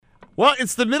Well,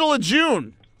 it's the middle of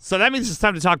June, so that means it's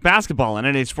time to talk basketball on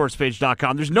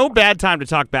NHSportsPage.com. There's no bad time to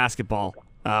talk basketball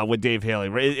with Dave Haley.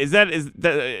 Is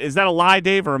that a lie,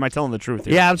 Dave, or am I telling the truth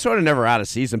here? Yeah, I'm sort of never out of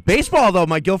season. Baseball, though,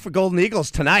 my Guilford Golden Eagles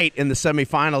tonight in the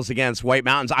semifinals against White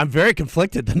Mountains. I'm very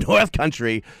conflicted. The North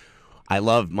Country, I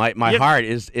love. My heart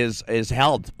is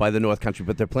held by the North Country,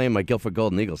 but they're playing my Guilford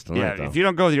Golden Eagles tonight. Yeah, though. if you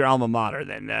don't go with your alma mater,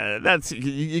 then that's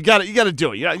you got to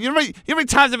do it. You know how many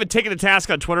times I've been taken to task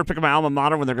on Twitter picking my alma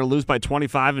mater when they're going to lose by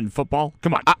 25 in football?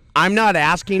 Come on. I'm not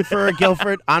asking for a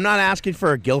Guilford. I'm not asking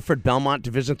for a Guilford Belmont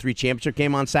Division III championship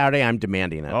game on Saturday. I'm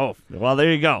demanding it. Oh, well, there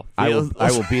you go. I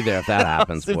will be there if that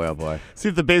happens. Boy, oh boy. See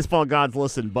if the baseball gods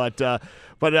listen. But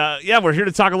yeah, we're here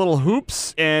to talk a little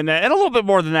hoops and a little bit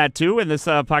more than that too. And this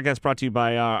podcast brought to you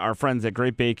by our friends at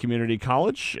Great Bay Community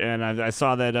College. And I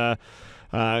saw that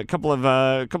a couple of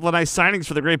nice signings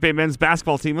for the Great Bay men's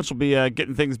basketball team, which will be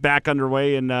getting things back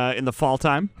underway in the fall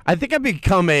time. I think I've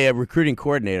become a recruiting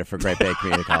coordinator for Great Bay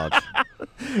Community College.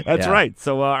 That's right.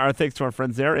 So our thanks to our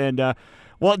friends there. And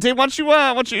well, Dave, why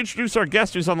don't you introduce our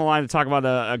guest who's on the line to talk about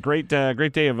a great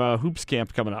day of hoops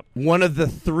camp coming up. One of the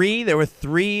three, there were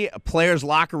three players'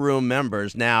 locker room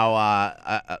members. Now,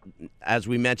 as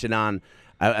we mentioned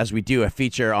as we do a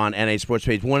feature on NA Sports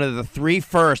Page, one of the three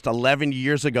first 11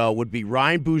 years ago would be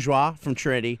Ryan Bourgeois from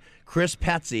Trinity, Chris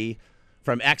Petsy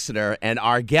from Exeter, and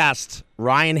our guest,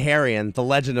 Ryan Harrion, the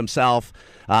legend himself,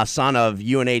 son of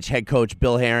UNH head coach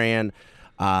Bill Harrion.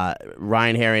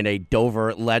 Ryan Harrion, a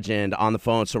Dover legend, on the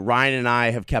phone. So Ryan and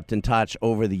I have kept in touch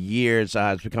over the years.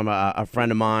 He's become a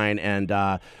friend of mine, and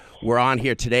we're on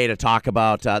here today to talk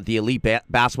about the elite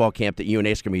basketball camp that UNH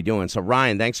is going to be doing. So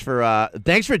Ryan, thanks for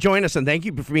joining us, and thank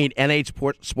you for being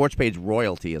NH Sports Page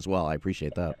royalty as well. I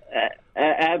appreciate that.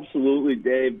 Absolutely,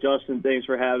 Dave. Justin, thanks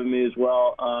for having me as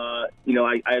well. I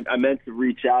meant to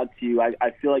reach out to you.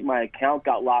 I feel like my account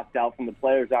got locked out from the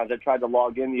Players Lounge. I tried to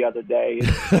log in the other day.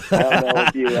 I don't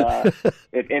know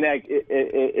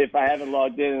if I haven't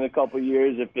logged in a couple of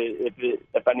years,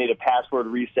 if I need a password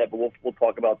reset. But we'll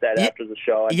talk about that after the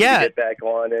show. I need to get back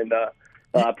on, and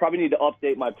I probably need to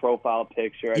update my profile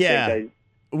picture.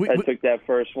 I took that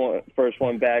first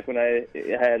one back when I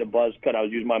had a buzz cut. I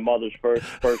was using my mother's first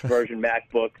version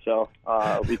MacBook, so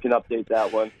we can update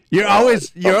that one. You're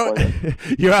always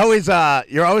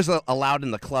allowed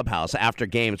in the clubhouse after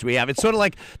games. It's sort of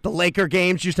like the Laker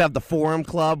games used to have the Forum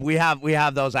Club. We have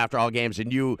those after all games,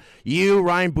 and you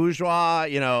Ryan Bourgeois,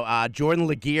 Jordan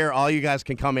Laguerre, all you guys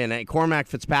can come in. And Cormac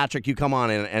Fitzpatrick, you come on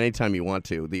in anytime you want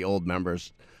to. The old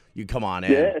members, you come on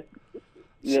in. Yeah.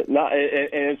 Yeah,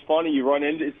 and it's funny, you run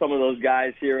into some of those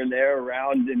guys here and there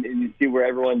around, and you see where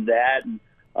everyone's at, and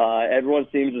everyone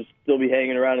seems to still be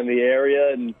hanging around in the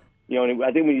area, and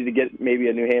I think we need to get maybe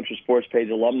a New Hampshire Sports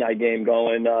Page alumni game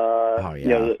going.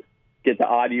 Get the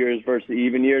odd years versus the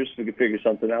even years, so we can figure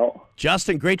something out.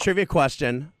 Justin, great trivia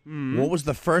question. What was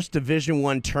the first Division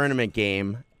I tournament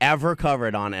game ever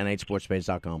covered on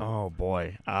NHSportsPage.com? Oh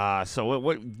boy! So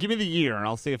what? Give me the year, and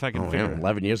I'll see if I can figure it.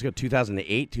 11 years ago,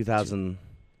 2008, 2000.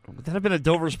 Would that have been a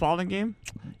Dover Spalding game?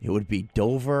 It would be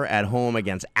Dover at home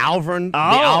against Alvin, the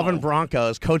Alvin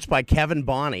Broncos, coached by Kevin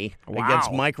Bonney,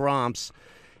 against Mike Romps.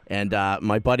 And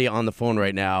my buddy on the phone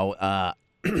right now,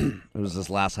 it was his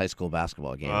last high school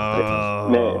basketball game.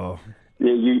 Man,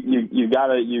 you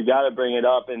gotta bring it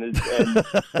up, and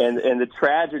the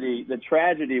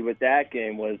tragedy with that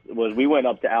game was we went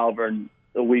up to Alvin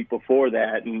the week before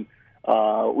that, and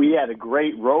we had a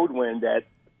great road win that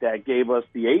gave us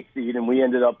the 8th seed, and we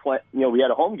ended up playing. We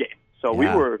had a home game, so we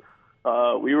were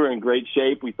in great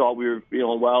shape. We thought we were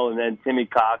feeling well, and then Timmy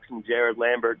Cox and Jared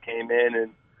Lambert came in,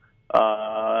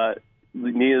 and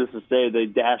needless to say, they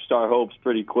dashed our hopes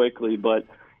pretty quickly. But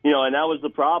and that was the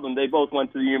problem. They both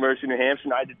went to the University of New Hampshire,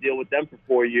 and I had to deal with them for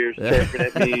 4 years, chirping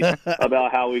at me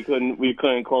about how we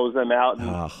couldn't close them out.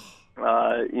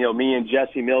 And me and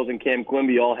Jesse Mills and Cam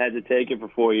Quimby all had to take it for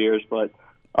 4 years, but.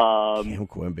 Cam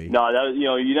Quimby. No, that you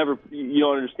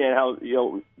don't understand how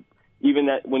even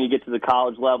that when you get to the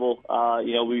college level,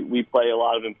 we play a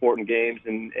lot of important games,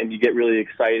 and you get really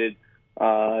excited,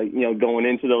 going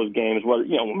into those games. Whether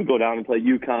when we go down and play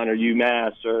UConn or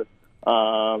UMass or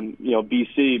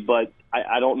BC, but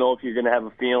I don't know if you're going to have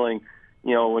a feeling,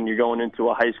 when you're going into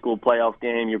a high school playoff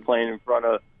game, you're playing in front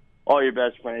of all your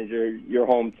best friends, your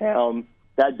hometown.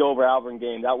 That Dover Alvin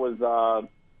game, that was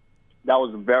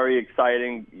very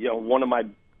exciting. One of my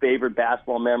favorite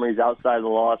basketball memories outside of the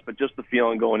loss, but just the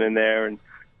feeling going in there. And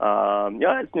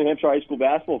it's New Hampshire high school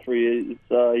basketball for you. It's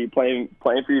you're playing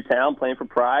for your town, playing for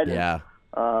pride. Yeah.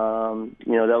 And,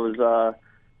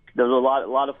 there was a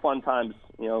lot of fun times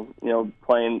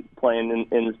playing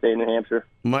in the state of New Hampshire.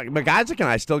 McIsaac and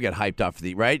I still get hyped up for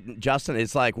right, Justin.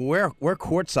 It's like we're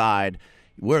courtside.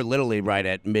 We're literally right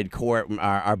at mid-court.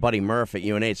 Our buddy Murph at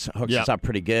UNH hooks us up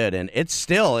pretty good, and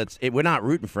we're not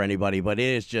rooting for anybody, but it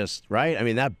is just right. I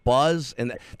mean, that buzz,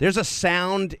 and there's a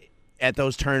sound at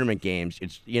those tournament games.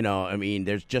 It's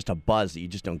there's just a buzz that you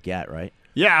just don't get, right?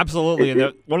 Yeah, absolutely.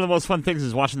 And one of the most fun things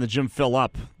is watching the gym fill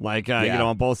up,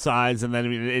 on both sides, and then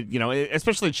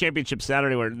especially Championship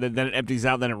Saturday, where then it empties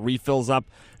out, then it refills up.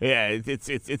 Yeah,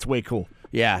 it's way cool.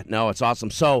 Yeah, no, it's awesome.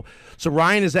 So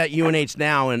Ryan is at UNH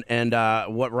now, and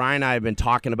what Ryan and I have been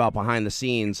talking about behind the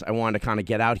scenes, I wanted to kind of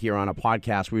get out here on a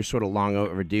podcast. We were sort of long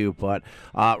overdue, but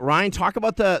Ryan, talk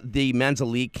about the men's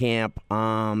elite camp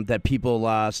that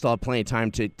people still have plenty of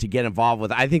time to get involved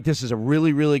with. I think this is a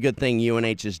really, really good thing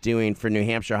UNH is doing for New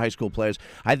Hampshire high school players.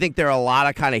 I think there are a lot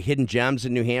of kind of hidden gems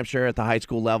in New Hampshire at the high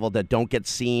school level that don't get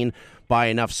seen by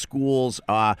enough schools.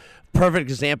 Perfect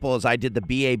example is I did the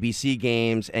BABC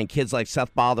games, and kids like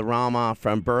Seth Balderrama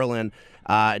from Berlin,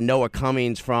 Noah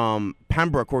Cummings from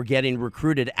Pembroke were getting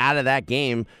recruited out of that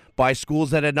game by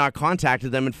schools that had not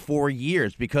contacted them in 4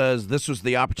 years because this was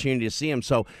the opportunity to see them.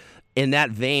 So in that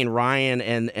vein, Ryan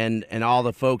and all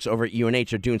the folks over at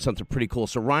UNH are doing something pretty cool.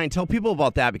 So Ryan, tell people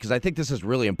about that, because I think this is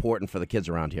really important for the kids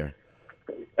around here.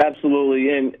 Absolutely.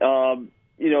 And,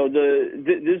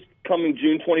 this coming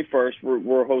June 21st,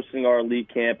 we're hosting our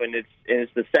elite camp, and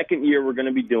it's the second year we're going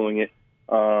to be doing it.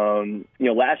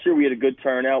 Last year we had a good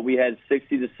turnout. We had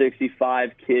 60 to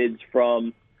 65 kids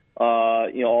from,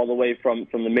 all the way from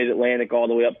the Mid-Atlantic all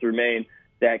the way up through Maine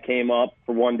that came up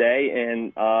for one day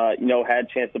and, had a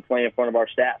chance to play in front of our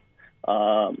staff.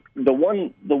 The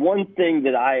one thing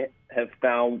that I have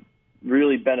found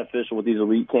really beneficial with these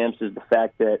elite camps is the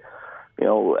fact that,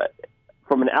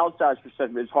 from an outside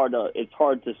perspective, it's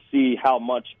hard to see how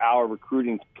much our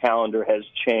recruiting calendar has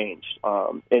changed,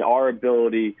 and our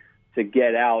ability to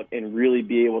get out and really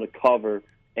be able to cover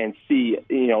and see,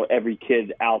 every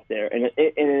kid out there, and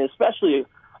it especially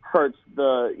hurts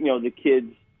the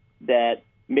kids that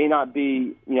may not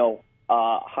be,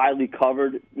 highly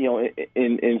covered,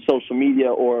 in social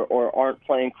media or aren't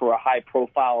playing for a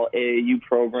high-profile AAU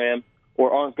program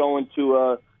or aren't going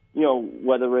to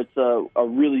whether it's a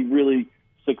really, really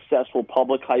successful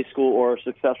public high school or a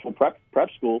successful prep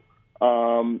school,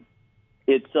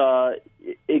 it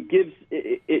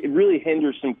really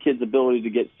hinders some kids' ability to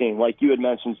get seen. Like you had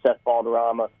mentioned, Seth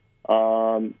Balderrama,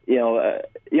 a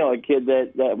kid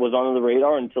that was under the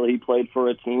radar until he played for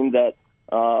a team that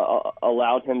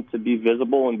allowed him to be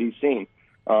visible and be seen.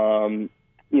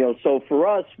 So for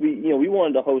us, we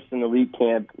wanted to host an elite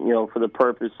camp, for the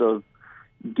purpose of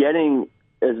getting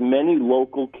as many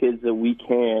local kids that we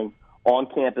can on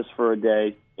campus for a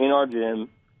day in our gym,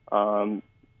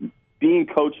 being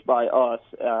coached by us,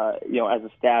 as a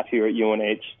staff here at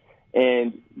UNH,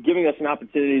 and giving us an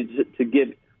opportunity to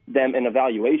give them an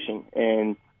evaluation.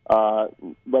 And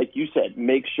like you said,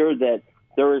 make sure that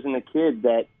there isn't a kid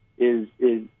that is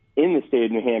in the state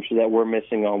of New Hampshire that we're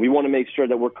missing on. We want to make sure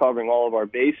that we're covering all of our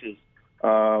bases.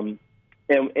 And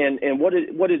what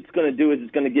it's going to do is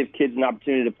it's going to give kids an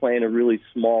opportunity to play in a really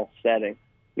small setting.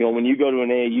 When you go to an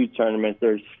AAU tournament,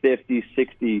 there's 50,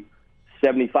 60,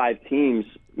 75 teams,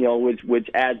 which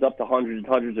adds up to hundreds and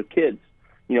hundreds of kids.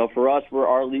 For us,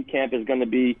 our elite camp is going to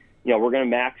be, we're going to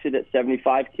max it at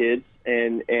 75 kids,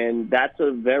 and that's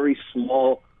a very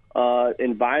small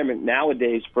environment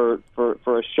nowadays for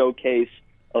a showcase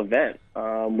event.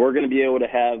 We're going to be able to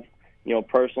have,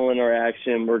 personal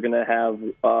interaction. We're going to have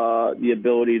the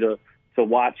ability to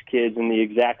watch kids in the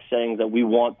exact settings that we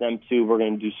want them to. We're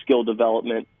going to do skill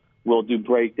development. We'll do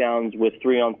breakdowns with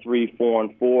 3-on-3,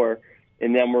 4-on-4,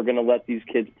 and then we're going to let these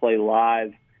kids play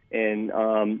live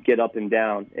and get up and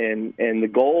down. And the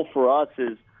goal for us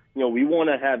is, we want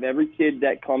to have every kid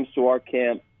that comes to our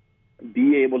camp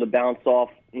be able to bounce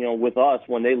off, with us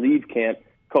when they leave camp.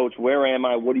 Coach, where am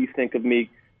I? What do you think of me?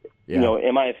 Yeah.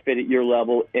 Am I a fit at your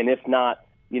level? And if not,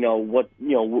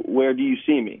 where do you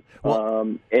see me?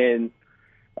 Well,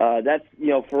 That's,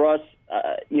 for us,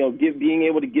 being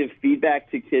able to give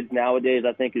feedback to kids nowadays,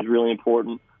 I think is really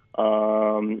important.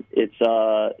 It's,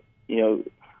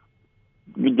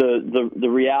 the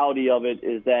reality of it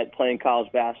is that playing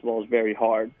college basketball is very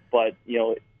hard, but,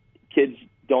 kids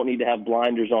don't need to have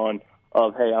blinders on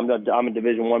of, hey, I'm a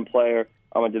Division I player,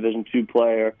 I'm a Division II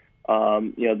player.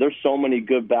 There's so many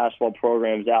good basketball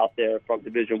programs out there from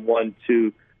Division I,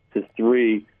 II to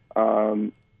III,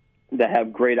 that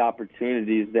have great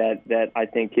opportunities that I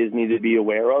think kids need to be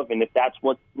aware of. And if that's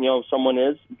what, someone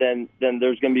is, then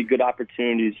there's going to be good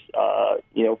opportunities,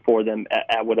 for them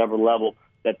at whatever level.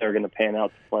 that they're going to pan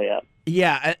out to play at.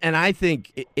 Yeah, and I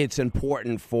think it's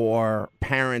important for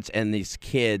parents and these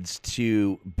kids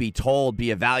to be told,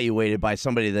 be evaluated by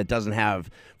somebody that doesn't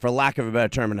have, for lack of a better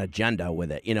term, an agenda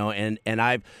with it.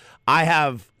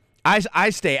 I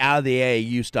stay out of the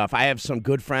AAU stuff. I have some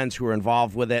good friends who are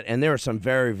involved with it, and there are some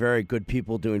very, very good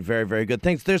people doing very, very good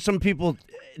things. There's some people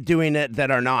doing it that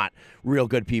are not real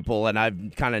good people, and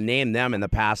I've kind of named them in the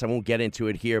past. I won't get into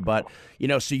it here, but,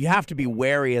 so you have to be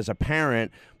wary as a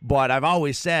parent. But I've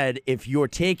always said, if you're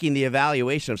taking the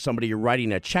evaluation of somebody you're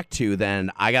writing a check to,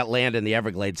 then I got land in the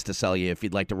Everglades to sell you if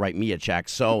you'd like to write me a check.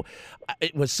 So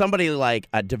it was somebody like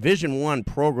a Division I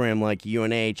program like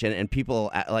UNH and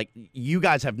people like you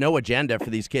guys have no agenda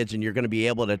for these kids, and you're going to be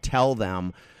able to tell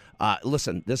them,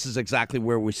 listen, this is exactly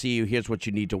where we see you. Here's what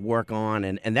you need to work on.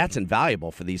 And that's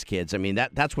invaluable for these kids. I mean,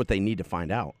 that's what they need to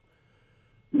find out.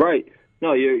 Right.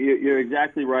 No, you're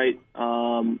exactly right.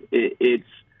 It's,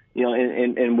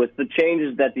 and with the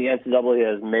changes that the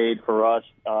NCAA has made for us,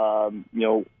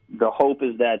 the hope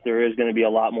is that there is going to be a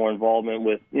lot more involvement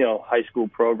with, high school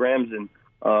programs. And,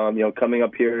 coming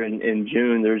up here in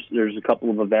June, there's a couple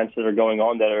of events that are going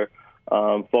on that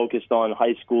are focused on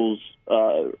high schools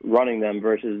running them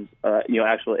versus,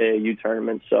 actual AAU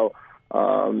tournaments. So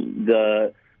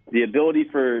the ability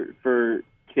for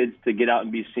kids to get out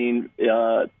and be seen,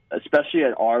 especially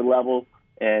at our level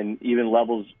and even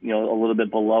levels, a little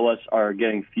bit below us, are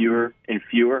getting fewer and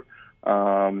fewer.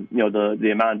 The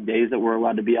amount of days that we're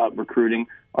allowed to be out recruiting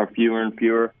are fewer and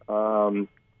fewer. So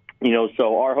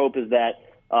our hope is that,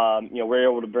 we're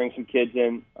able to bring some kids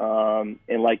in,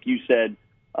 and like you said,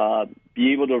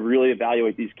 be able to really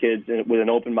evaluate these kids with an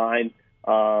open mind,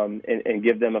 and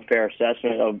give them a fair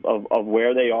assessment of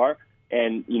where they are.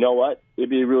 And you know what? It'd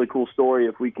be a really cool story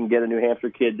if we can get a New Hampshire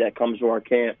kid that comes to our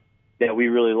camp that we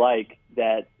really like,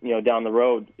 that, down the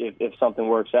road, if something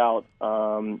works out,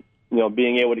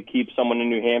 being able to keep someone in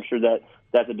New Hampshire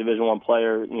that's a Division I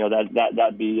player,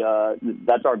 that'd be,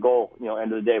 that's our goal.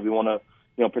 End of the day, we want to,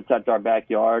 protect our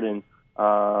backyard and,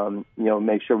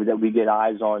 make sure that we get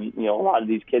eyes on, a lot of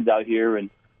these kids out here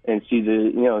and see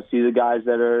the guys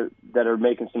that are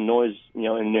making some noise, in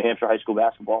New Hampshire high school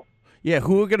basketball. Yeah,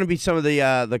 who are going to be some of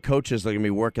the coaches that are going to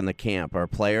be working the camp, or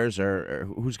players, or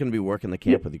who's going to be working the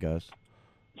camp with you guys?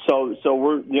 So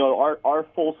we're our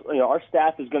full our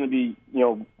staff is going to be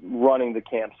running the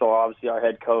camp. So obviously our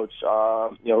head coach,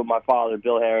 my father,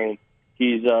 Bill Herring,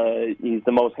 he's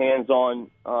the most hands-on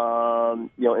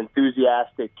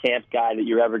enthusiastic camp guy that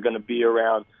you're ever going to be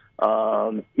around.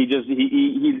 He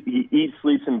eats,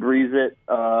 sleeps, and breathes it.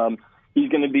 He's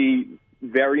going to be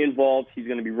very involved. He's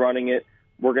going to be running it.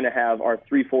 We're going to have our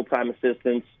 3 full-time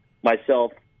assistants,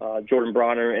 myself, Jordan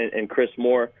Bronner, and Chris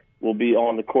Moore will be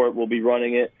on the court. We'll be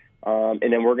running it. And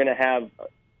then we're going to have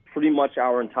pretty much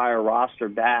our entire roster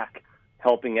back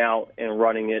helping out and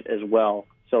running it as well.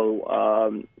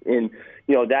 So,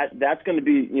 that's going to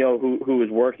be, who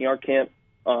is working our camp.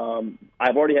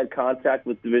 I've already had contact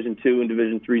with Division II and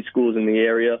Division III schools in the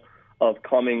area of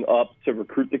coming up to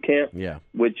recruit the camp,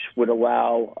 which would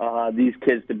allow these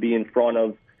kids to be in front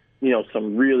of,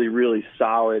 some really, really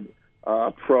solid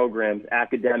programs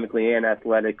academically and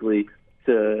athletically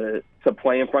to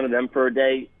play in front of them for a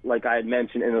day, like I had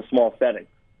mentioned, in a small setting.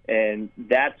 And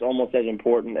that's almost as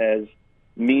important as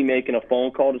me making a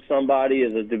phone call to somebody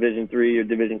as a Division III or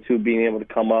Division II being able to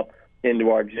come up into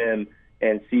our gym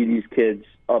and see these kids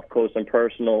up close and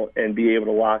personal and be able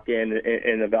to lock in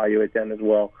and evaluate them as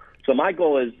well. So my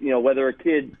goal is, whether a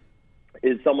kid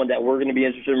is someone that we're going to be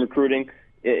interested in recruiting,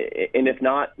 and if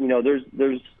not,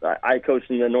 I coached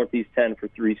in the Northeast 10 for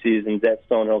 3 seasons at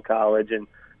Stonehill College, and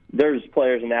there's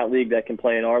players in that league that can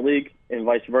play in our league, and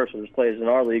vice versa. There's players in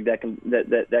our league that can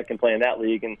play in that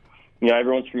league, and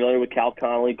everyone's familiar with Cal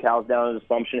Connolly. Cal's down at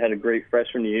Assumption, had a great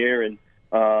freshman year, and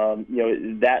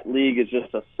that league is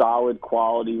just a solid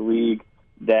quality league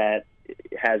that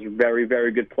has very,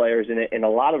 very good players in it, and a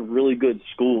lot of really good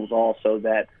schools also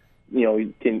that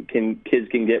kids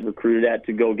can get recruited at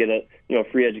to go get a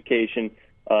free education,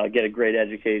 get a great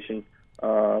education,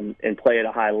 and play at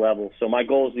a high level. So my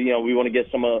goal is we want to get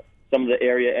some of the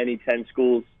area NE10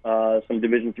 schools, some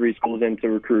Division III schools in to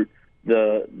recruit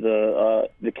the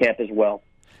camp as well.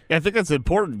 Yeah, I think that's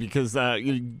important because,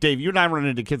 Dave, you and I run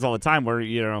into kids all the time where,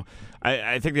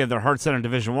 I think they have their heart set on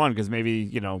Division I because maybe,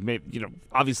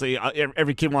 obviously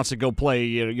every kid wants to go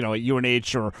play, at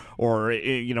UNH or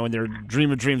in their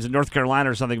dream of dreams in North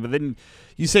Carolina or something. But then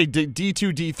you say D2,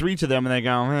 D3 to them and they go,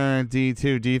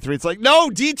 D2, D3. It's like, no,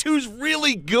 D2's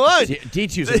really good.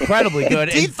 D2's incredibly good.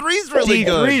 D3's really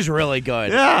good. D3's really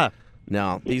good. Yeah.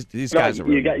 No, these guys are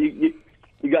really good.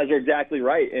 You guys are exactly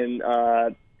right. And,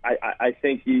 I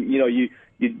think you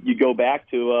go back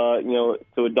to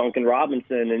to a Duncan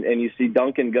Robinson and you see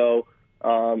Duncan go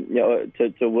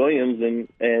to Williams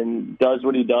and does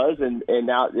what he does and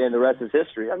now the rest is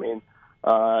history. I mean,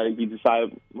 he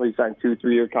signed a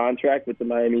 2-3-year contract with the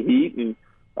Miami Heat, and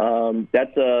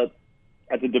that's a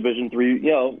Division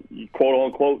III, quote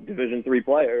unquote Division III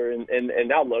player, and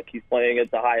now look, he's playing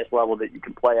at the highest level that you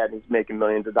can play at, and he's making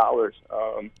millions of dollars.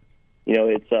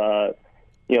 It's a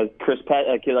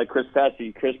kid like Chris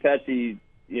Petsy. Chris Petsy,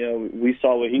 we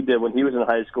saw what he did when he was in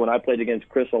high school, and I played against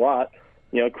Chris a lot.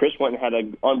 Chris went and had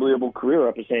an unbelievable career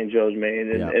up at St. Joe's, Maine,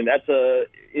 and that's another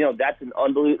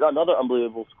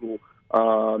unbelievable school.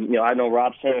 I know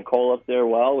Rob Sanicola up there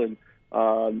well, and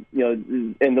and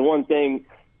the one thing,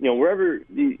 wherever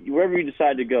you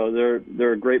decide to go, there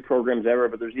are great programs ever,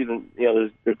 but there's even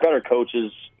there's better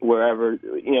coaches wherever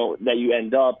that you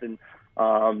end up, and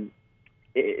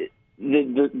the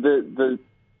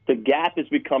gap is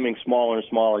becoming smaller and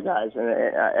smaller, guys, and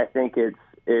I think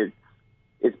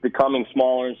it's becoming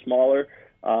smaller and smaller,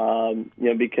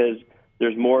 because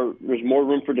there's more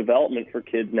room for development for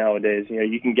kids nowadays.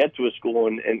 You can get to a school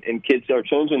and kids are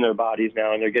changing their bodies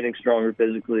now, and they're getting stronger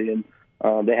physically, and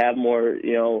they have more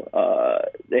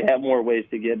ways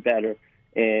to get better.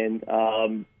 And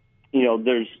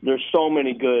there's so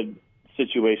many good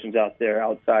situations out there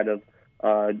outside of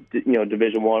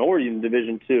Division I or even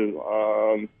Division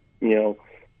II.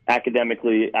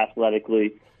 Academically,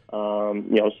 athletically. So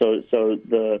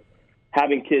the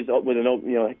having kids with an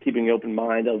open, keeping an open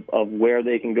mind of where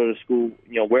they can go to school,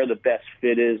 where the best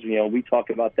fit is. We talk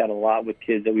about that a lot with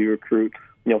kids that we recruit.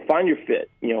 Find your fit.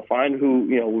 Find who.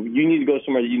 You need to go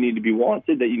somewhere that you need to be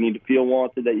wanted, that you need to feel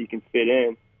wanted, that you can fit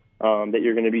in, that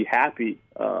you're going to be happy.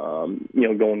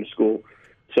 Going to school.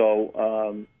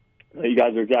 So you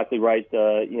guys are exactly right.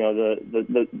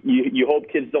 You hope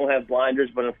kids don't have blinders,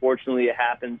 but unfortunately it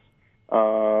happens.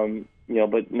 A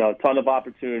ton of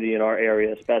opportunity in our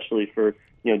area, especially for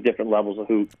different levels of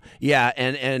hoop. Yeah,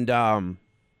 and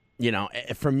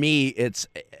for me,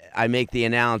 I make the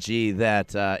analogy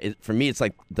that for me it's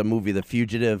like the movie The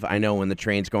Fugitive. I know when the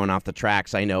train's going off the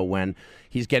tracks. I know when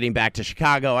he's getting back to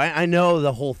Chicago. I know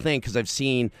the whole thing because I've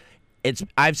seen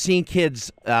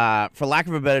kids, for lack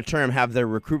of a better term, have their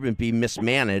recruitment be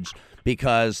mismanaged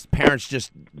because parents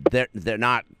just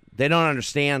they don't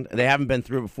understand. They haven't been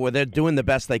through it before. They're doing the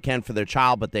best they can for their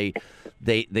child, but they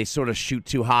sort of shoot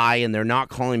too high, and they're not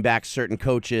calling back certain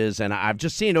coaches. And I've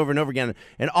just seen it over and over again.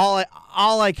 And all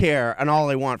I care and all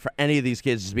I want for any of these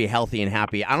kids is to be healthy and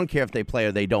happy. I don't care if they play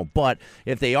or they don't. But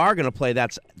if they are going to play,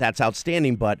 that's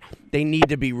outstanding. But they need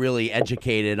to be really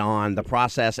educated on the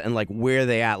process and like where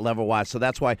they at level-wise. So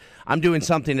that's why I'm doing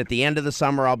something at the end of the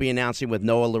summer. I'll be announcing with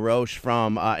Noah LaRoche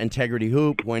from Integrity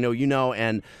Hoop, who I know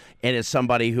and is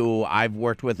somebody who I've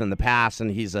worked with in the past, and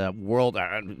he's a world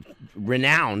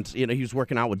renowned. He was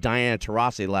working out with Diana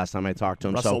Taurasi the last time I talked to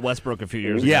him. Russell Westbrook a few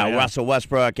years ago. Yeah, Russell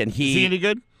Westbrook, and is he any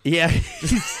good? Yeah,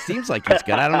 he seems like he's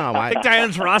good. I don't know. I think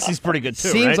Diana Taurasi's pretty good too.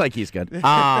 Seems right? like he's good. So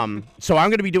I'm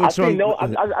going to be doing some.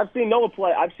 I've seen Noah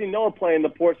play. I've seen Noah play in the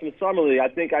Portsmouth Summer League. I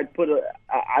think I'd put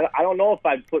I don't know if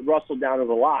I'd put Russell down as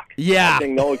a lock. Yeah, I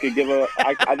think Noah could give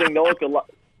I think Noah could.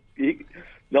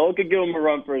 Noah could give him a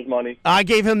run for his money. I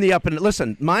gave him the up and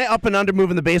listen. My up and under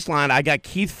moving the baseline. I got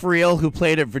Keith Friel, who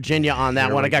played at Virginia, on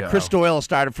that one. I got Chris Doyle,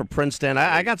 started for Princeton.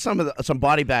 I got some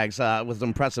body bags with some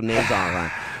impressive names on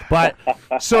it. But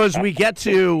so as we get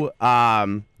to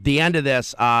the end of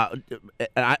this,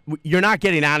 you're not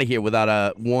getting out of here without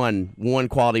a one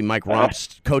quality Mike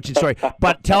Rumps coaching story.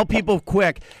 But tell people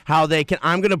quick how they can.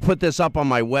 I'm going to put this up on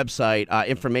my website,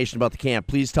 information about the camp.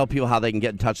 Please tell people how they can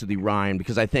get in touch with you, Ryan,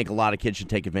 because I think a lot of kids should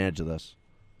take advantage of this.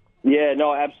 Yeah,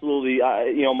 no, absolutely.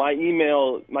 My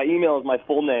email is my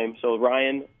full name, so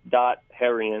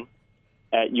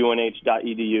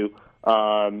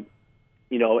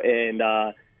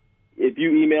ryan.herrian@unh.edu. If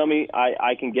you email me,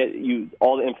 I can get you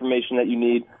all the information that you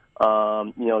need.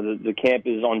 The camp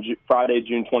is on Friday,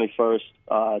 June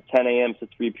 21st, 10 a.m. to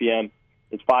 3 p.m.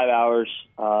 It's 5 hours.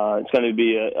 It's going to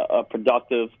be a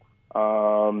productive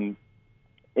and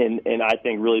I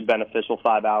think really beneficial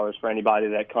 5 hours for anybody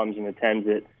that comes and attends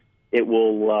it.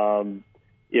 It'll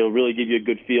really give you a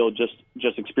good feel just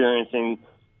experiencing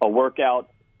a workout,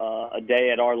 a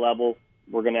day at our level.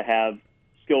 We're going to have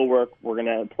skill work. We're going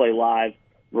to play live.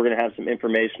 We're going to have some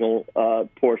informational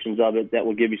portions of it that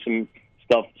will give you some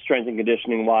stuff, strength and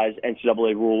conditioning wise,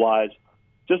 NCAA rule wise,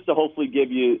 just to hopefully give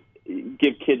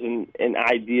kids an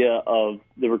idea of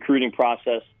the recruiting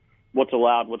process, what's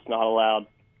allowed, what's not allowed.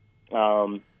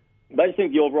 But I just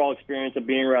think the overall experience of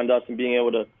being around us and being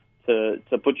able to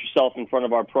put yourself in front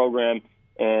of our program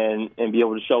and be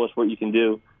able to show us what you can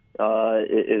do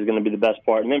is going to be the best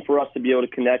part. And then for us to be able to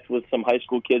connect with some high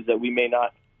school kids that we may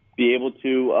not be able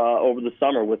to over the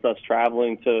summer with us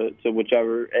traveling to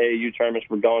whichever AAU tournaments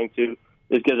we're going to,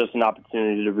 this gives us an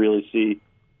opportunity to really see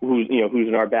who's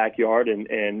in our backyard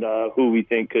and who we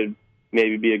think could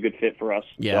maybe be a good fit for us.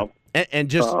 Yeah. So, and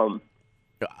just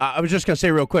I was just going to say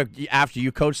real quick, after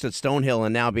you coached at Stonehill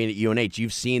and now being at UNH,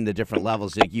 you've seen the different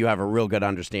levels. You have a real good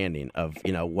understanding of,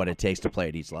 what it takes to play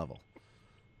at each level.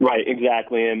 Right,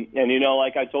 exactly. And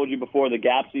like I told you before, the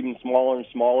gap's even smaller and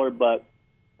smaller, but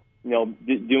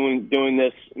doing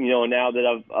this, now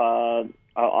that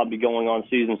I'll be going on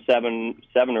season seven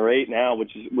or 8 now,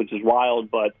 which is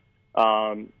wild, but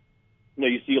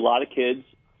you see a lot of kids,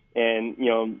 and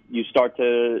you start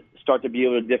to be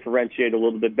able to differentiate a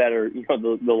little bit better,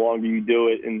 the longer you do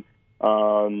it. And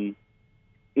the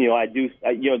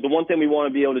one thing we want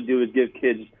to be able to do is give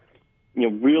kids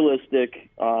realistic,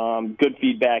 good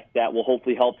feedback that will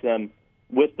hopefully help them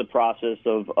with the process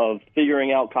of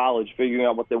figuring out college, figuring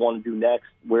out what they want to do next,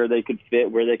 where they could fit,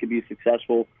 where they could be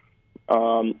successful,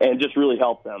 and just really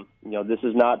help them. This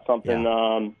is not something,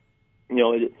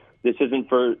 this isn't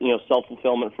for,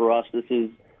 self-fulfillment for us. This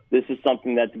is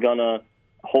something that's going to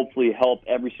hopefully help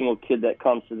every single kid that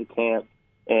comes to the camp,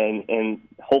 and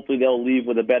hopefully they'll leave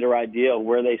with a better idea of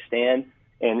where they stand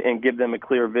and give them a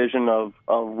clear vision of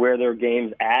where their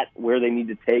game's at, where they need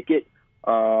to take it.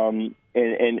 And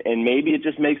maybe it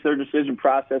just makes their decision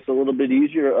process a little bit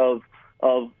easier of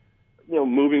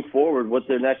moving forward, what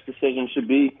their next decision should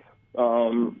be,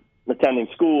 attending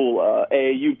school,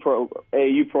 AAU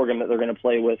program that they're going to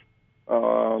play with.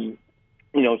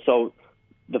 So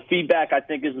the feedback, I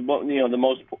think, is the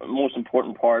most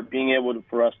important part, being able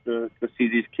for us to see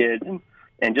these kids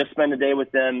and just spend a day with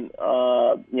them,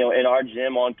 in our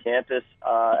gym on campus.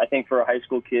 I think for a high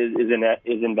school kid is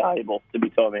invaluable, to be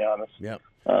totally honest. Yep.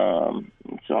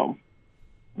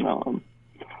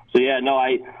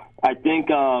 I think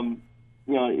my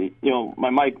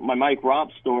Mike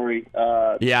Romp story.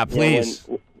 Yeah, please.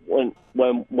 When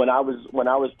I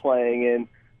was playing in,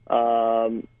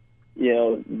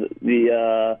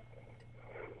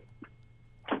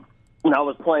 when I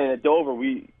was playing at Dover,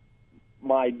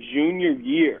 my junior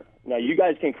year. Now you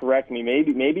guys can correct me.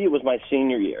 Maybe it was my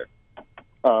senior year.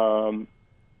 Salem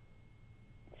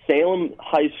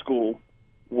High School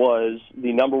was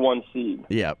the number 1 seed.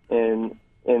 Yep.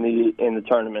 in the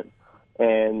tournament,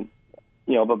 and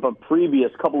but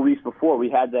previous couple of weeks before, we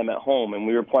had them at home and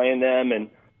we were playing them, and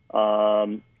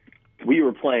we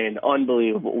were playing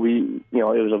unbelievable. It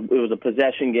was a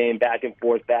possession game, back and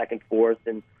forth,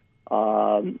 and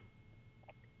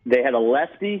they had a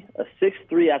lefty, a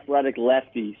 6'3" athletic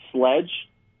lefty, Sledge.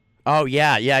 Oh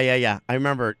yeah. I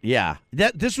remember. Yeah,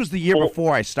 this was the year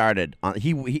before I started.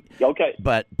 He okay,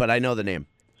 but I know the name.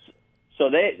 So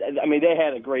they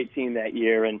had a great team that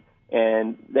year, and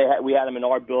we had them in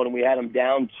our building. We had them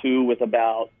down 2 with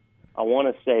about, I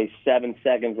want to say, 7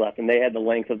 seconds left, and they had the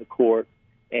length of the court.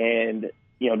 And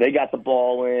they got the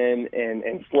ball in,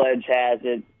 and Sledge has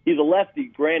it. He's a lefty,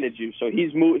 granted you, so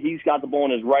he's got the ball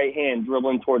in his right hand,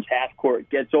 dribbling towards half court.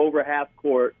 Gets over half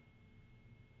court,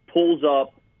 pulls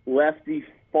up, lefty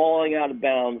falling out of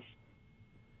bounds,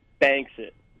 banks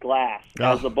it, glass,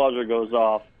 as the buzzer goes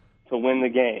off to win the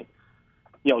game.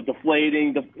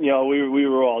 Deflating. We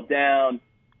were all down.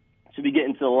 So we get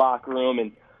into the locker room,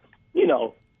 and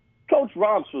Coach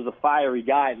Romps was a fiery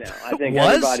guy. Now I think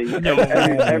everybody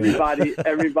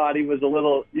was a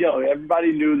little.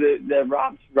 Everybody knew that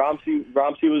Rompsy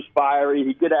was fiery.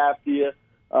 He get after you.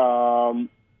 So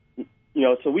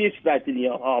we expected.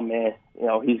 Oh man,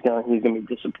 he's gonna be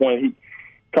disappointed. He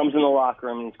comes in the locker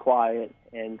room and he's quiet,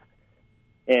 and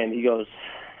he goes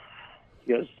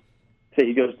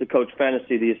to Coach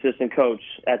Fennessy, the assistant coach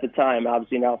at the time.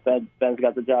 Obviously now Ben's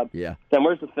got the job. Yeah. Then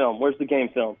where's the film? Where's the game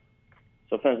film?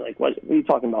 So Fenn's like, what are you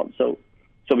talking about? So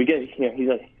we get, he's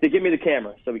like, they give me the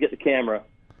camera. So we get the camera,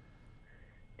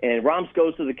 and Romps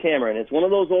goes to the camera, and it's one of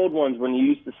those old ones when you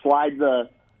used to slide the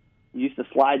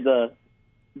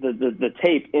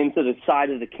tape into the side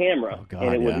of the camera, oh, God,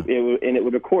 and it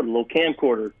would record a little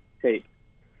camcorder tape.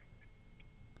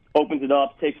 Opens it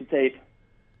up, takes the tape,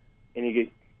 and he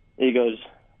goes,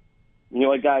 you know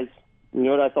what, guys? You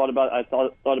know what I thought about? I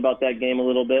thought about that game a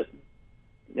little bit.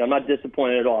 I'm not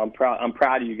disappointed at all. I'm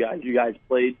proud of you guys. You guys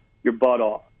played your butt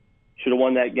off. Should have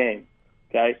won that game.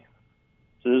 Okay?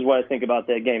 So this is what I think about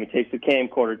that game. It takes the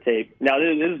camcorder tape. Now,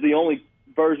 this is the only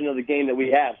version of the game that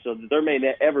we have, so there may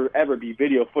ever be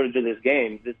video footage of this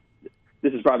game.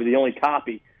 This is probably the only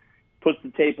copy. Puts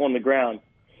the tape on the ground,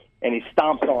 and he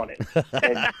stomps on it.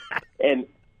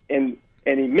 and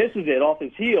and he misses it off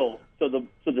his heel, so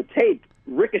the tape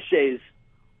ricochets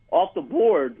off the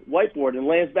whiteboard, and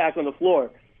lands back on the floor.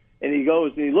 And he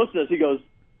goes and he looks at us. He goes,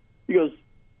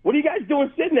 "What are you guys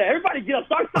doing sitting there? Everybody get up,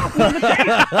 start stomping on the tape."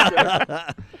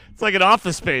 It's like an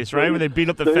Office Space, right, where they beat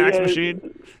up the fax machine.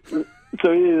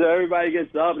 So everybody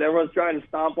gets up, and everyone's trying to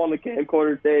stomp on the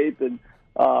camcorder tape. And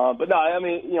but no, I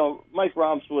mean, Mike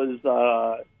Romps was,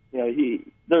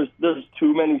 there's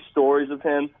too many stories of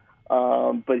him,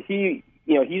 but he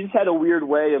just had a weird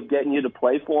way of getting you to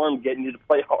play for him, getting you to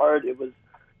play hard. It was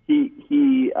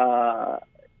we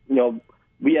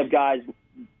have guys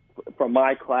from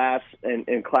my class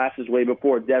and classes way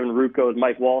before, Devin Rucos,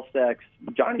 Mike Walstex,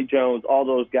 Johnny Jones, all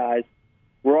those guys.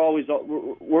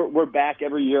 We're back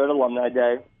every year at Alumni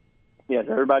Day. Yes,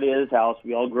 everybody at his house.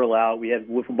 We all grill out. We have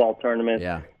wiffle ball tournaments.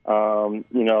 Yeah.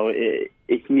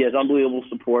 He has unbelievable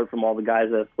support from all the guys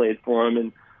that have played for him.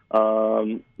 And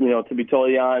to be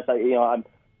totally honest,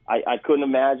 I couldn't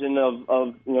imagine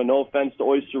of no offense to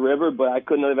Oyster River, but I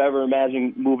couldn't have ever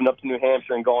imagined moving up to New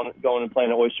Hampshire and going and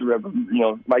playing at Oyster River.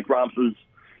 Mike Romps was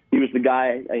the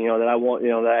guy that I want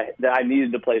that I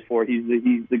needed to play for. He's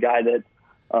the guy that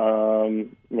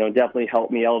definitely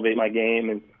helped me elevate my game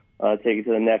and take it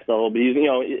to the next level. But he's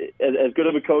as good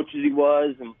of a coach as he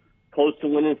was and close to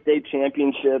winning state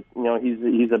championship.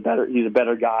 He's a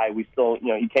better guy. We still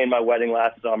he came to my wedding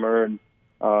last summer, and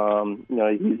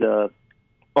he's a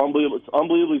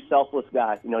unbelievably selfless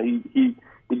guy. He'd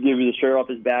give you the shirt off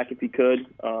his back if he could.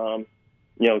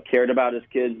 Cared about his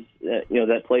kids.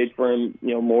 That played for him.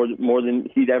 More than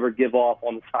he'd ever give off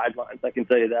on the sidelines. I can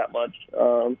tell you that much.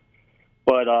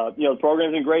 But the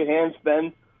program's in great hands.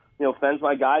 Fenn's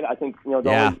my guy. I think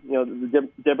the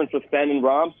difference with Fenn and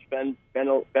Romps. Fenn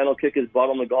will kick his butt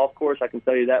on the golf course. I can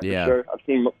tell you that for sure. I've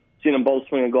seen them both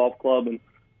swing a golf club, and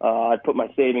I put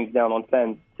my savings down on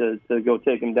Fenn to go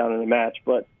take him down in the match.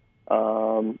 But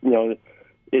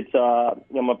it's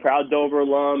I'm a proud Dover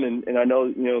alum, and I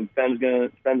know Fenn's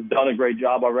done a great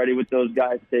job already with those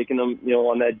guys, taking them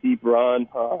on that deep run,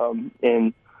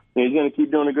 and he's going to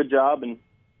keep doing a good job, and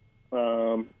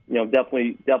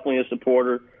definitely a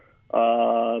supporter.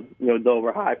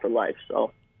 Dover High for life.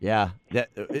 So yeah,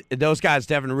 those guys,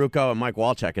 Devin Rucco and Mike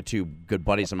Walchek, are two good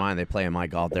buddies of mine. They play in my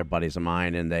golf. They're buddies of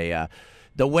mine, and they.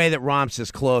 The way that Romps is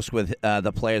close with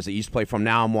the players that used to play from,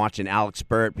 now I'm watching Alex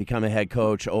Burt become a head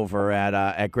coach over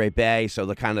at Great Bay. So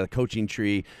the coaching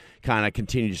tree kind of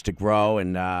continues to grow,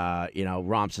 and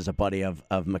Romps is a buddy of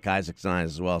McIsaac's and I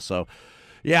as well. So.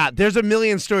 Yeah, there's a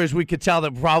million stories we could tell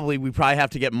that we probably have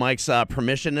to get Mike's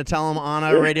permission to tell him on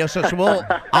a radio show. So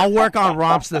I'll work on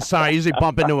Romps this summer. I usually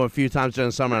bump into him a few times during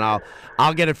the summer, and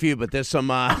I'll get a few. But there's some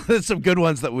good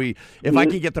ones that if I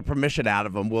can get the permission out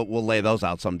of them, we'll lay those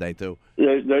out someday too.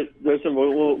 There's some.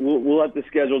 We'll have to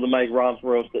schedule the Mike Romps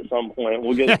roast at some point.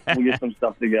 We'll get some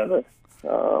stuff together.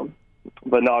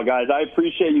 But no, guys, I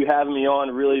appreciate you having me on.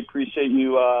 Really appreciate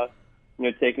you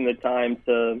taking the time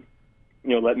to.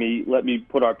 Let me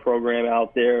put our program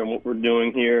out there and what we're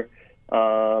doing here.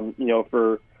 For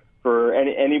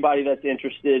anybody that's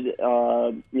interested,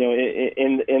 in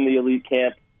the elite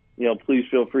camp, please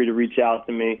feel free to reach out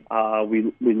to me.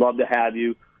 We'd love to have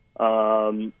you.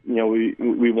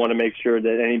 We want to make sure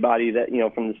that anybody that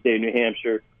from the state of New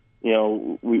Hampshire,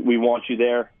 we want you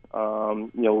there.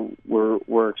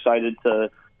 We're excited to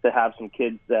have some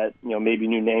kids that maybe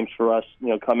new names for us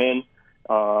come in.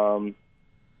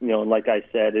 Like I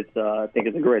said, I think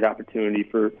it's a great opportunity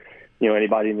for,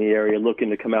 anybody in the area looking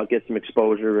to come out, get some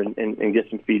exposure and get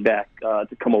some feedback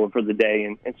to come over for the day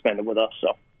and spend it with us.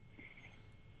 So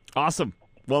awesome.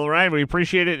 Well, Ryan, we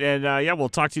appreciate it. And we'll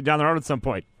talk to you down the road at some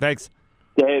point. Thanks.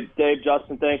 Dave,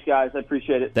 Justin, thanks guys. I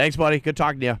appreciate it. Thanks, buddy. Good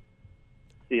talking to you.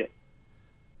 See ya.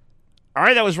 All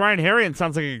right. That was Ryan Harrion.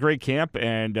 Sounds like a great camp.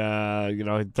 And,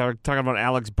 talking about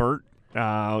Alex Burt,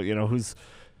 who's,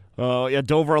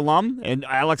 Dover alum, and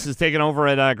Alex is taking over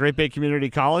at Great Bay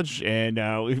Community College, and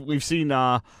we've seen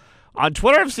on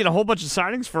Twitter. I've seen a whole bunch of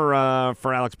signings for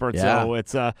Alex Burt. Yeah. So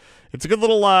it's a good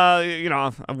little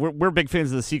we're big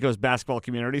fans of the Seacoast basketball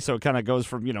community. So it kind of goes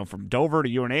from Dover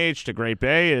to UNH to Great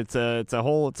Bay. It's a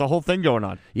whole thing going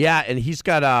on. Yeah, and he's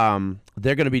got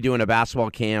they're going to be doing a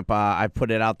basketball camp. I put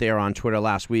it out there on Twitter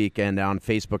last week and on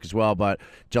Facebook as well. But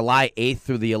July 8th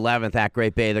through the 11th at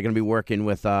Great Bay, they're going to be working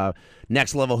with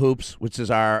Next Level Hoops, which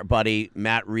is our buddy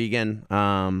Matt Regan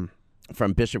from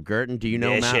Bishop Girton. Do you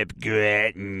know Matt? Bishop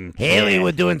Girton. Haley,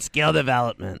 we're doing skill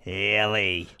development.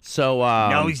 Haley. So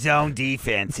no zone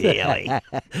defense, Haley.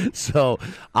 So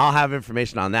I'll have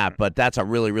information on that. But that's a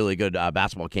really, really good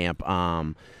basketball camp.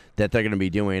 that they're going to be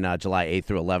doing July 8th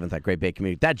through 11th at Great Bay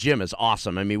Community. That gym is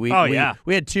awesome. I mean, we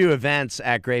had 2 events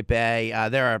at Great Bay.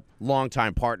 They're a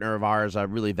longtime partner of ours, a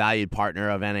really valued partner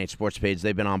of NH Sports Page.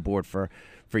 They've been on board for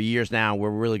years now. We're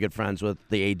really good friends with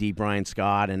the AD, Brian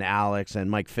Scott, and Alex, and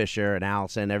Mike Fisher, and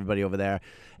Allison, everybody over there.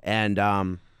 And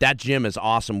that gym is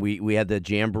awesome. We had the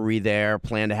Jamboree there,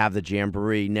 plan to have the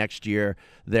Jamboree next year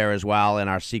there as well in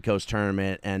our Seacoast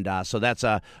tournament. And so that's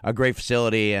a great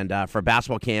facility. And for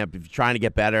basketball camp, if you're trying to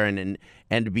get better and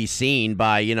to be seen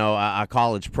by, a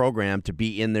college program, to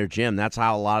be in their gym, that's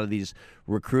how a lot of this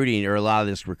recruiting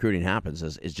happens,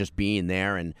 is just being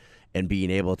there and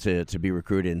being able to be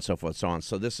recruited and so forth and so on.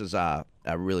 So this is a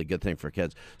really good thing for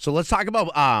kids. So let's talk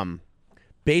about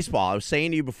baseball. I was saying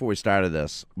to you before we started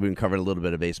this, we've been covering a little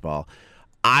bit of baseball.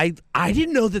 I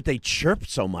didn't know that they chirp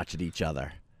so much at each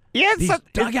other. Yeah, These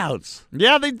dugouts.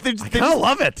 Yeah, they kind of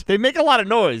love it. They make a lot of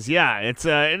noise. Yeah, it's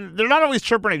and they're not always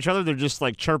chirping at each other. They're just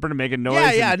like chirping and making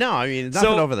noise. No, I mean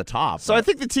nothing over the top. So I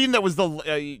think the team that was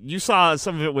you saw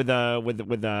some of it with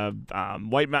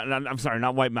White Mountain. I'm sorry,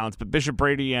 not White Mountains, but Bishop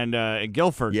Brady and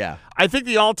Guilford. Yeah, I think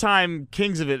the all-time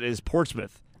kings of it is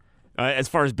Portsmouth, as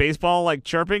far as baseball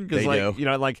chirping, because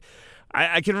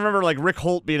I can remember Rick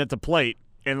Holt being at the plate.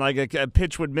 And a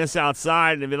pitch would miss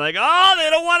outside, and they'd be like, "Oh, they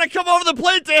don't want to come over the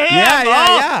plate to him.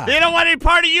 Yeah. They don't want any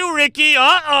part of you, Ricky.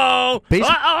 Uh-oh.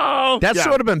 That's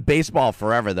sort of been baseball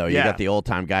forever, though. You got the old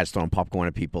time guys throwing popcorn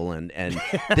at people, and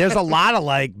there's a lot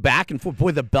of back and forth.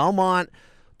 Boy, the Belmont.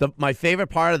 My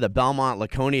favorite part of the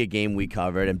Belmont-Laconia game we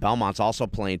covered, and Belmont's also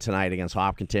playing tonight against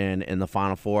Hopkinton in the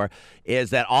Final Four,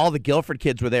 is that all the Guilford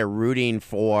kids were there rooting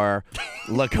for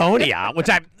Laconia, which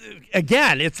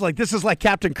it's like this is like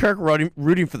Captain Kirk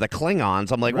rooting for the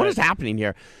Klingons. I'm like, What is happening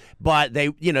here? But they,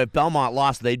 if Belmont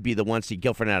lost, they'd be the 1 seed.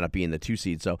 Guilford ended up being the 2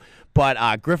 seed. So,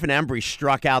 but Griffin Embry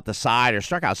struck out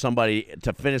somebody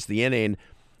to finish the inning.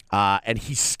 And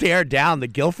he stared down the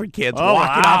Guilford kids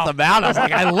walking off the mound. I was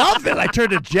like, I love it. I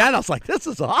turned to Jen. I was like, this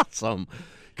is awesome.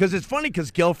 Because it's funny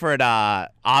because Guilford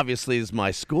obviously is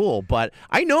my school, but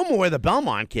I know more of the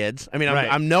Belmont kids. I mean,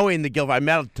 I'm knowing the Guilford. I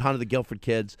met a ton of the Guilford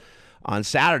kids on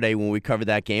Saturday when we covered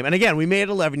that game. And again, we made it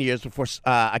 11 years before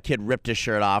a kid ripped his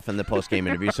shirt off in the post-game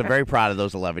interview. So very proud of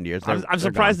those 11 years. I'm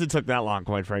surprised it took that long,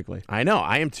 quite frankly. I know.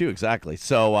 I am too, exactly.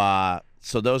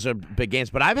 So those are big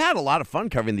games. But I've had a lot of fun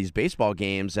covering these baseball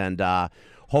games, and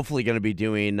hopefully going to be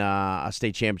doing a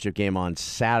state championship game on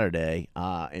Saturday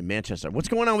in Manchester. What's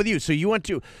going on with you? So you're on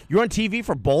TV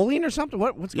for bowling or something?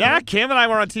 What's going on? Cam and I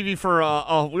were on TV for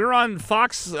we were on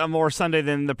Fox more Sunday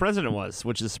than the president was,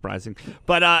 which is surprising.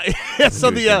 But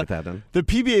so the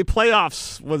PBA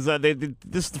playoffs was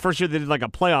this is the first year they did a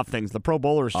playoff things, the Pro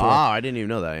Bowlers Tour. Oh, I didn't even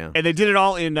know that. Yeah, and they did it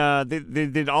all in they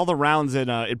did all the rounds in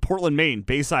Portland, Maine,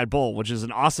 Bayside Bowl, which is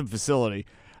an awesome facility.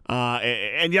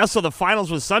 So the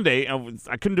finals was Sunday. We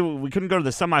couldn't go to the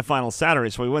semifinals Saturday,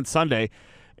 so we went Sunday,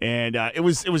 and it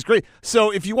was great.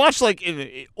 So if you watch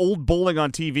old bowling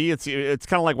on TV, it's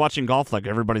kind of like watching golf.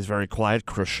 Everybody's very quiet.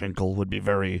 Chris Schenkel would be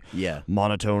very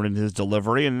monotone in his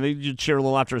delivery, and you'd cheer a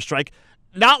little after a strike.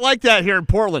 Not like that here in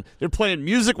Portland. They're playing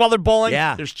music while they're bowling.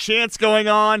 Yeah, there's chants going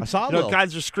on. I saw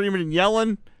guys are screaming and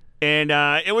yelling. And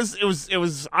it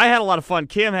was. I had a lot of fun.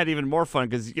 Cam had even more fun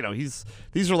because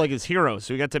these were his heroes.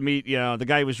 So we got to meet the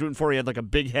guy he was rooting for. He had a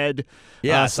big head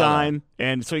sign,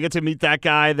 and so you got to meet that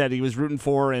guy that he was rooting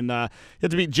for, and you had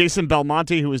to meet Jason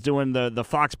Belmonte, who was doing the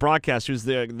Fox broadcast, who's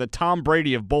the Tom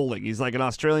Brady of bowling. He's an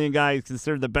Australian guy. He's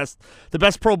considered the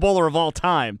best pro bowler of all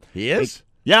time. He is.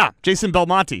 Yeah, Jason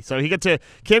Belmonte. So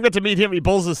Cam got to meet him. He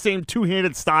bowls the same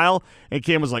two-handed style, and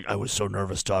Cam was like, I was so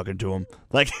nervous talking to him.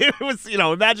 It was,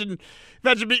 imagine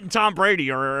meeting Tom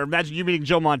Brady, or imagine you meeting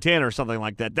Joe Montana or something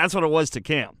like that. That's what it was to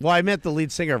Cam. Well, I met the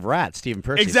lead singer of Rat, Stephen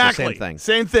Percy. Exactly. So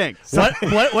same thing. So,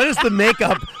 what is the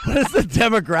makeup? What is the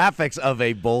demographics of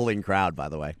a bowling crowd, by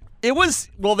the way? It was,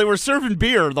 they were serving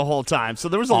beer the whole time, so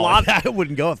there was a lot. I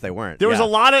wouldn't go if they weren't. There was a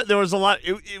lot.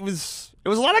 It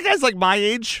was a lot of guys like my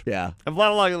age. Yeah. A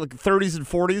lot of 30s and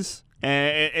 40s.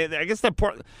 And I guess that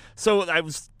part. So I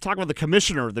was talking with the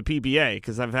commissioner of the PBA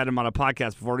because I've had him on a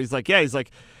podcast before. And he's like,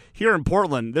 here in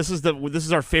Portland, this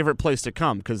is our favorite place to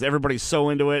come because everybody's so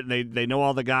into it, and they know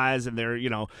all the guys, and they're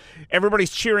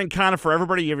everybody's cheering kind of for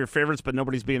everybody. You have your favorites, but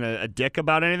nobody's being a dick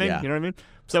about anything. Yeah. You know what I mean?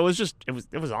 So it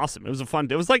was awesome. It was a fun.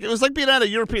 It was like being at a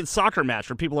European soccer match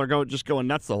where people are going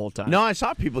nuts the whole time. No, I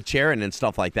saw people cheering and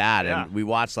stuff like that, and yeah. we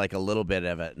watched a little bit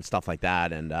of it and stuff like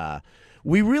that, and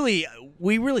we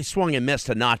really swung and missed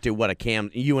to not do what a Cam,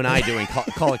 you and I doing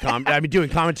doing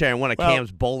commentary on one of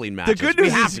Cam's bowling matches. The good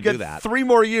news is you got 3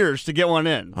 more years to get one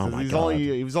in. Oh my God.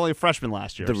 He was only a freshman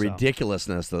last year. The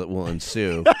ridiculousness that will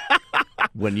ensue.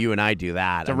 when you and I do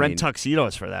that. To rent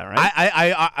tuxedos for that, right?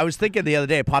 I was thinking the other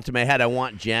day, it popped in my head, I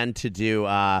want Jen to do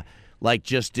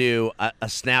just do a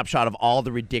snapshot of all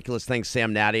the ridiculous things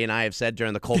Sam Natty and I have said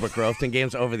during the Colbert Groveton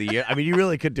games over the year. I mean, you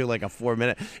really could do like a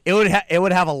 4-minute. It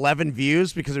would have 11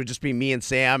 views because it would just be me and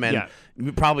Sam and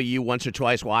probably you once or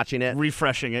twice watching it,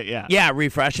 refreshing it. Yeah,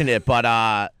 refreshing it. But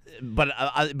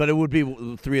it would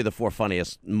be 3 of the 4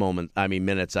 funniest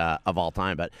minutes of all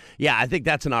time. But yeah, I think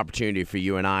that's an opportunity for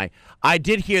you and I. I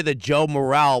did hear that Joe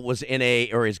Morrell was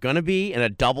is going to be in a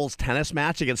doubles tennis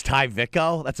match against Ty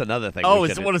Vicko. That's another thing. Oh,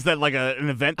 what is that, like an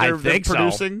event they're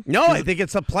producing? So. No, I think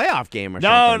it's a playoff game or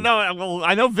something. No. Well,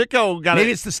 I know Vicko got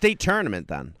Maybe it's the state tournament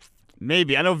then.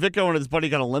 Maybe. I know Vicko and his buddy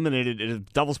got eliminated, his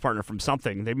doubles partner, from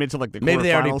something. They made it to like the quarterfinals. Maybe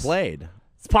they already played.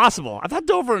 It's possible. I thought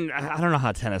Dover, I don't know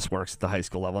how tennis works at the high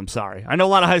school level. I'm sorry. I know a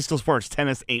lot of high school sports.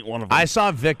 Tennis ain't one of them. I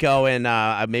saw Vicko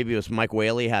and maybe it was Mike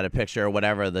Whaley had a picture or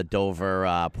whatever, the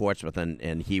Dover Portsmouth,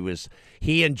 and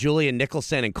he and Julian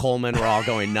Nicholson and Coleman were all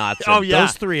going nuts. Oh, yeah.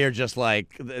 Those 3 are just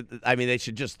like, I mean, they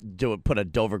should just put a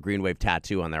Dover Green Wave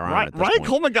tattoo on their arm at this Ryan point.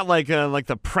 Coleman got like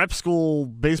the prep school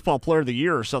baseball player of the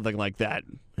year or something like that.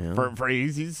 Yeah.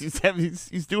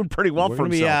 He's doing pretty well for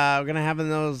himself. We're going to have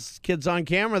those kids on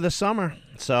camera this summer.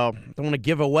 So don't want to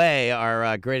give away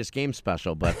our greatest game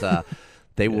special, but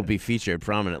they will be featured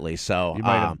prominently. So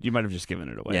you might have just given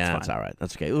it away. Yeah, that's all right.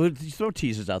 That's okay. We'll throw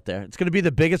teasers out there. It's going to be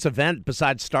the biggest event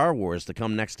besides Star Wars to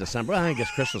come next December. Well, I guess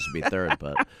Christmas will be 3rd,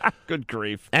 but good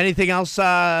grief. Anything else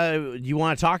you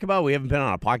want to talk about? We haven't been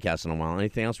on a podcast in a while.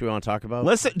 Anything else we want to talk about?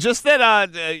 Listen, just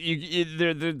that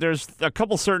there's a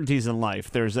couple certainties in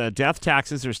life. There's death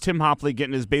taxes. There's Tim Hopley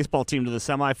getting his baseball team to the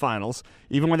semifinals,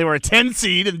 even when they were a 10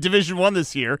 seed in Division I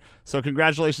this year. So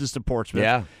congratulations to Portsmouth.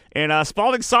 Yeah. And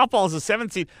Spalding softball is a 7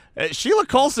 seed. Sheila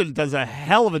Colson does a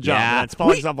hell of a job on that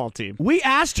Spalding softball team. We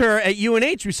asked her at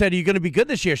UNH. We said, "Are you going to be good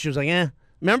this year?" She was like, "Eh."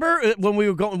 Remember when we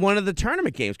were going one of the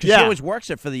tournament games? Because she always works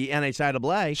it for the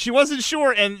NHIAA. She wasn't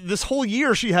sure, and this whole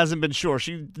year she hasn't been sure.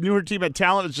 She knew her team had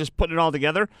talent, was just putting it all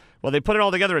together. Well, they put it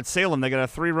all together at Salem. They got a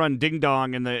 3-run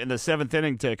ding-dong in the 7th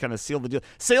inning to kind of seal the deal.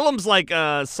 Salem's like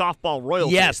softball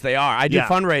royalty. Yes, they are. I do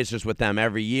fundraisers with them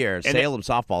every year. And Salem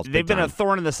softball's big They've been time. a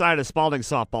thorn in the side of Spalding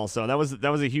softball, so that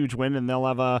was a huge win, and they'll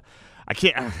have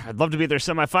I'd love to be at their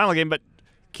semifinal game, but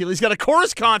Keely's got a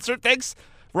chorus concert. Thanks,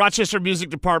 Rochester Music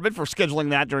Department, for scheduling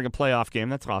that during a playoff game.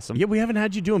 That's awesome. Yeah, we haven't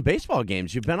had you doing baseball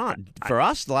games. You've been on for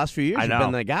us the last few years. You've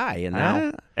been the guy, and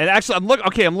now. And actually, I'm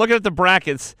looking at the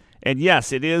brackets, and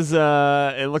yes, it is.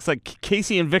 It looks like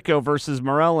Casey and Vicko versus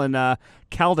Morrell and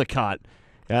Caldecott.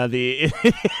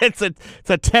 It's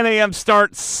a 10 a.m.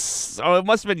 start. Oh, it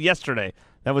must have been yesterday.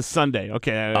 That was Sunday.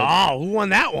 Okay. Who won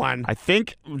that one? I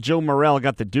think Joe Morrell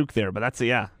got the Duke there, but that's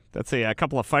a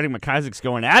couple of Fighting McIsaacs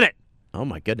going at it. Oh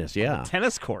my goodness, yeah.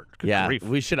 Tennis court. Good grief.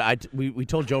 We should. We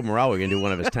told Joe Morrell we were gonna do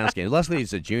one of his tennis games.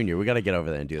 Leslie's a junior. We got to get over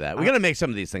there and do that. We got to make some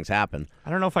of these things happen. I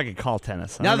don't know if I could call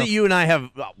tennis. Now that you and I have,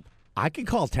 I can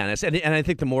call tennis, and I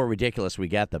think the more ridiculous we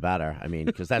get, the better. I mean,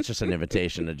 because that's just an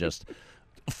invitation to just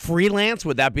freelance.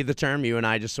 Would that be the term? You and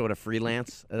I just sort of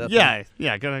freelance. Yeah.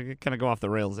 Gonna kind of go off the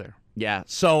rails there. Yeah.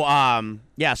 So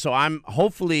So I'm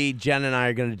hopefully Jen and I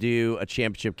are gonna do a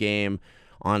championship game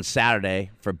on Saturday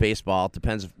for baseball. It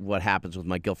depends what happens with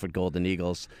my Guilford Golden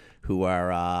Eagles, who are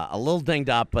a little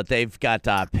dinged up, but they've got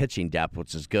pitching depth,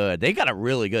 which is good. They got a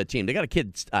really good team. They got a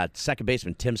kid, second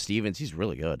baseman, Tim Stevens. He's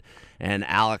really good. And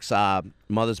Alex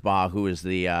Mothersbaugh, who is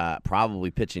the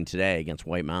probably pitching today against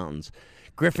White Mountains.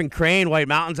 Griffin Crane, White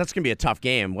Mountains. That's going to be a tough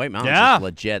game. White Mountains is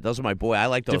legit. Those are my boy. I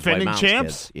like those defending White Mountains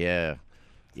champs. Kids. Yeah. So.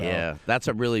 Yeah. That's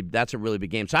a really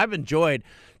big game. So I've enjoyed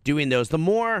doing those. The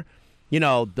more we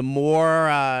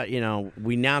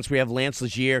announce we have Lance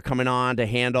Legier coming on to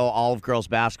handle all of girls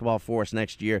basketball for us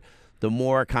next year, the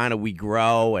more kind of we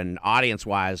grow, and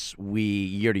audience-wise, we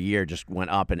year to year just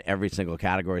went up in every single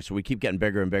category. So we keep getting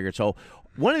bigger and bigger. So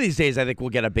one of these days, I think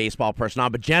we'll get a baseball person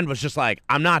on. But Jen was just like,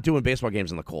 I'm not doing baseball games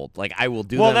in the cold. Like, I will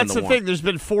do them in the warm. Well, that's the thing. There's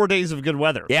been 4 days of good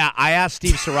weather. Yeah, I asked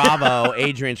Steve Saravo,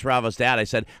 Adrian Saravo's dad, I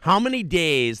said, how many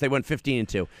days, they went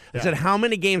 15-2. I said, how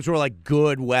many games were like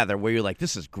good weather where you're like,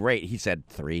 this is great? He said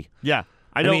 3. Yeah.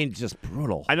 I mean, just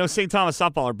brutal. I know St. Thomas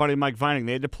softball, our buddy Mike Vining,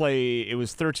 they had to play, it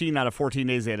was 13 out of 14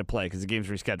 days they had to play because the game's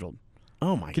rescheduled.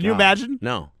 Oh, my God. Can you imagine?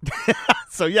 No.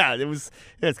 So, yeah,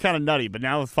 it's kind of nutty, but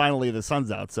now finally the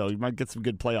sun's out, so you might get some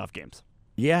good playoff games.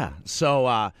 Yeah.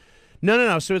 So,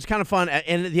 no. So it's kind of fun.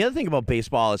 And the other thing about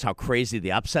baseball is how crazy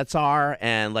the upsets are.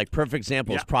 And, like, perfect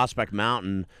example is Prospect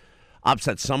Mountain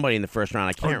upset somebody in the first round.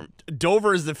 I can't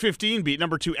Dover is the 15 beat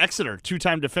number 2 Exeter,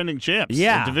 2-time defending champs.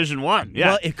 Yeah. In Division 1. Yeah.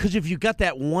 Well, because if you got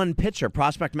that one pitcher,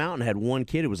 Prospect Mountain had one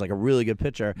kid who was like a really good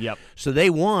pitcher. Yep. So they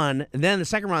won, and then the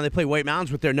second round they played White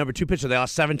Mountains with their number 2 pitcher. They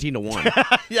lost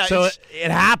 17-1. Yeah, So it's-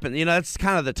 it happened. That's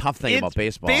kind of the tough thing about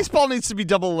baseball. Baseball needs to be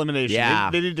double elimination. Yeah.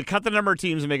 They need to cut the number of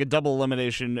teams and make a double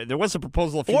elimination. There was a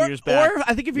proposal a few years back. Or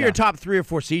I think if you're a top 3 or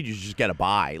 4 seed, you just get a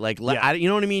bye. Yeah. You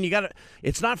know what I mean? You got to.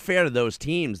 It's not fair to those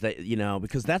teams that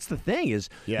because that's the thing is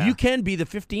you can be the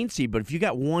 15th seed, but if you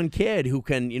got one kid who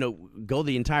can go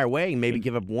the entire way and maybe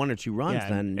give up 1 or 2 runs, Yeah,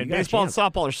 then and you got a baseball and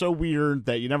chance. softball are so weird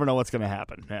that you never know what's going to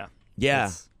happen. Yeah. Yeah.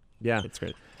 Yeah. It's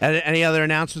great. Any other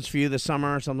announcements for you this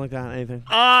summer or something like that? Anything?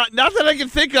 Not that I can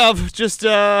think of. Just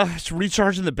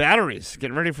recharging the batteries,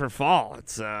 getting ready for fall.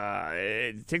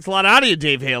 It takes a lot out of you,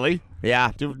 Dave Haley.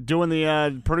 Yeah. Doing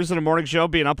the producing a morning show,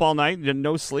 being up all night,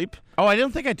 no sleep. Oh, I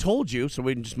don't think I told you, so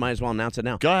we just might as well announce it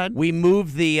now. Go ahead. We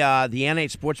moved the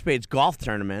N8 Sports Page golf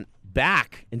tournament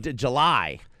back into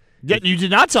July. Yeah, you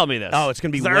did not tell me this. Oh, it's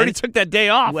going to be. 'Cause I already took that day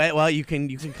off. Well, you can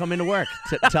come into work.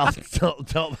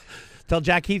 Tell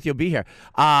Jack Heath you'll be here.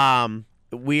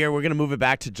 We're going to move it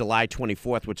back to July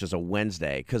 24th, which is a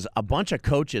Wednesday, because a bunch of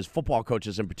coaches, football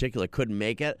coaches in particular, couldn't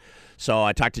make it. So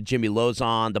I talked to Jimmy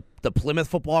Lozon. The Plymouth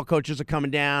football coaches are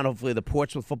coming down. Hopefully the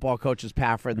Portsmouth football coaches,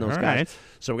 Pafford and those All guys. right.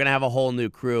 So we're going to have a whole new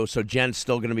crew. So Jen's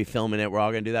still going to be filming it. We're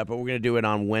all going to do that, but we're going to do it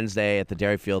on Wednesday at the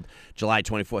Dairy Field, July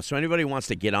 24th. So anybody who wants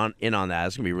to get in on that,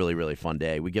 it's going to be a really, really fun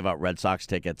day. We give out Red Sox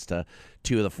tickets to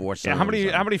 2 of the 4 Yeah,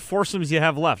 how many foursomes do you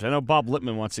have left? I know Bob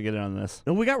Littman wants to get in on this.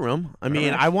 No, we got room. I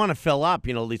mean, I want to fill up,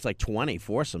 at least like 20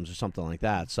 foursomes or something like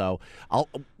that. So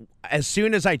as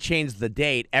soon as I change the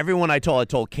date, everyone I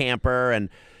told Camper, and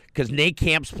because Nate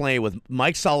Camp's playing with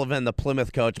Mike Sullivan, the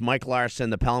Plymouth coach, Mike Larson,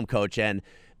 the Pelham coach, and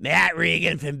Matt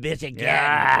Regan from Michigan.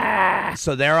 Yeah.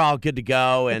 So they're all good to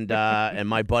go, and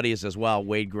my buddies as well,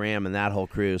 Wade Graham and that whole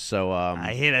crew. So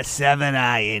I hit a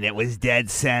 7-iron. It was dead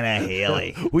center,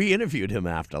 Haley. we interviewed him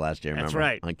after last year, That's remember?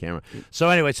 right. On camera. So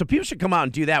anyway, so people should come out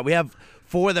and do that. We have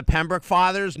 4 of the Pembroke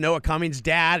fathers, Noah Cummings'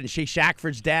 dad, and Shea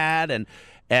Shackford's dad,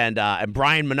 and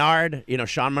Brian Menard,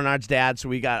 Sean Menard's dad. So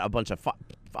we got a bunch of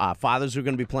fathers who are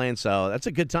going to be playing. So that's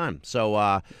a good time.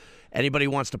 So anybody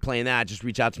who wants to play in that, just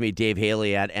reach out to me, Dave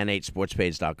Haley at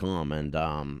n8sportspage.com,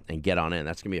 and get on in.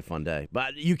 That's going to be a fun day.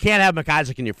 But you can't have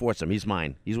McIsaac in your foursome. He's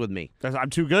mine. He's with me. I'm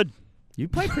too good. You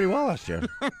played pretty well last year.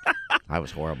 I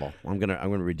was horrible. I'm gonna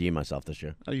redeem myself this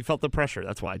year. Oh, you felt the pressure.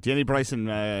 That's why. Danny Bryson,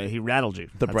 he rattled you.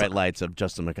 The That's bright all. lights of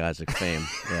Justin McIsaac's fame.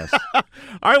 Yes. All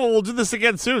right, well, we'll do this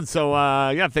again soon. So,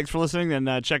 thanks for listening,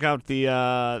 and check out the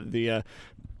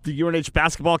UNH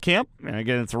basketball camp. And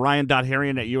again, it's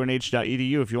ryan.harian at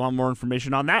unh.edu if you want more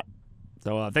information on that.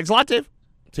 So, thanks a lot, Dave.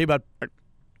 See you, bud.